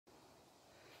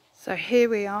So here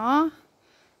we are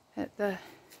at the,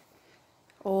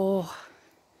 I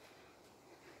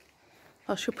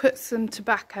shall put some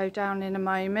tobacco down in a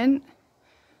moment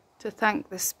to thank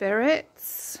the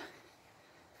spirits.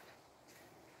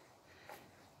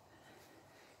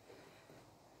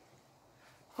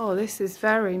 Oh, this is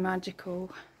very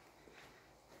magical.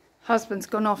 Husband's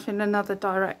gone off in another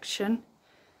direction.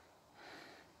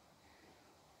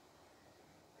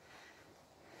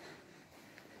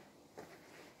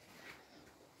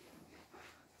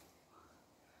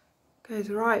 Goes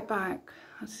right back.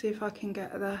 Let's see if I can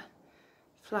get the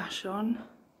flash on.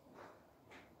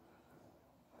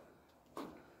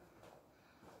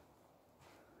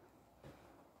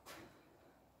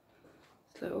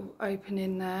 Little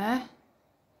opening there.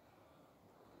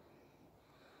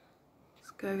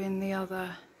 Let's go in the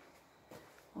other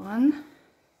one.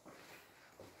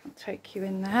 I'll take you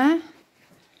in there.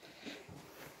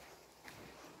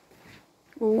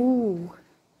 Ooh.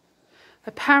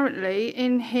 Apparently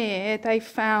in here they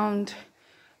found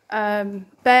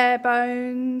bear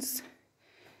bones,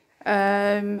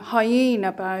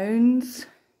 hyena bones,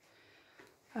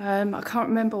 I can't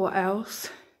remember what else,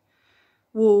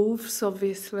 wolves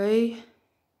obviously.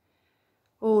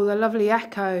 Oh, the lovely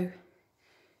echo,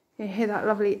 you hear that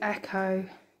lovely echo.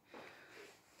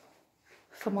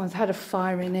 Someone's had a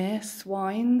fire in here,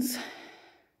 swines.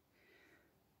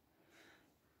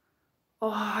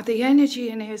 Oh, the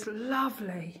energy in here is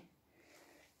lovely.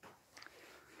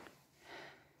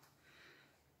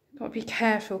 Got to be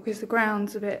careful because the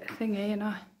ground's a bit thingy and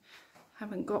I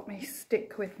haven't got my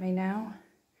stick with me now.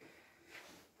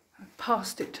 I've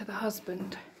passed it to the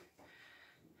husband.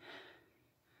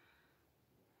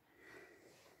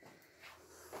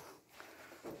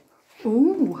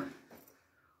 Ooh.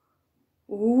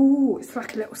 Ooh, it's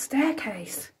like a little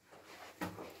staircase.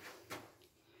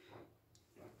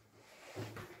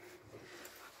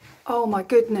 Oh my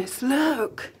goodness,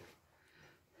 look!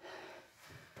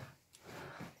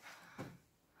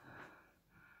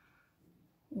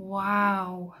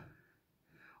 Wow.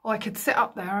 Oh, I could sit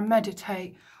up there and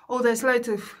meditate. Oh, there's loads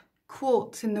of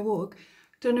quartz in the wall.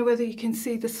 Don't know whether you can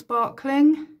see the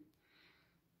sparkling.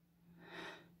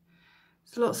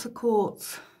 There's lots of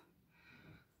quartz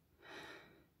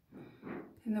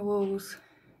in the walls.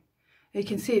 You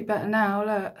can see it better now,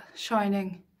 look,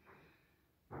 shining.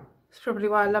 That's probably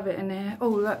why I love it in here. Oh,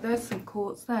 look, there's some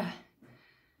quartz there.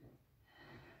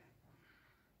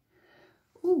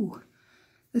 Ooh,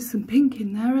 there's some pink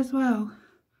in there as well. I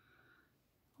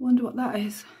wonder what that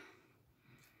is.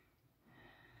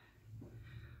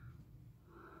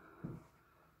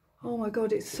 Oh my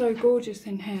God, it's so gorgeous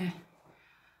in here.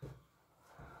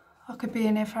 I could be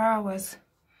in here for hours.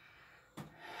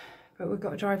 But we've got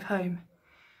to drive home.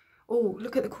 Oh,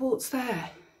 look at the quartz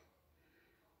there.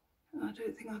 I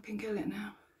don't think I can kill it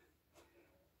now.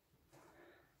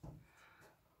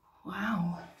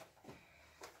 Wow.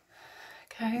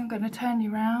 Okay, I'm going to turn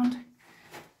you round.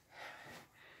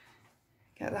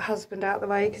 Get the husband out of the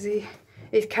way because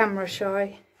he's camera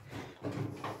shy.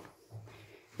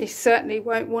 He certainly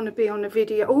won't want to be on a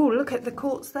video. Oh, look at the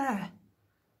quartz there.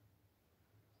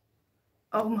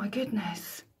 Oh my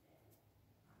goodness.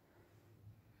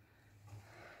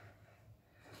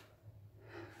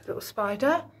 Little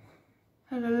spider.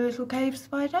 Hello, little cave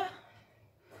spider.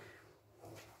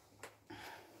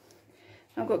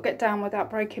 I've got to get down without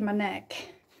breaking my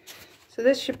neck. So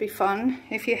this should be fun.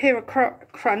 If you hear a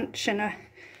crunch and a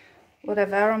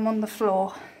whatever, I'm on the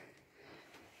floor.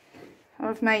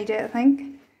 I've made it, I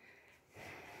think.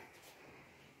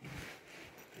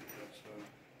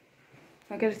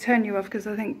 I'm going to turn you off because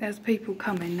I think there's people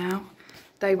coming now.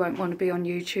 They won't want to be on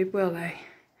YouTube, will they?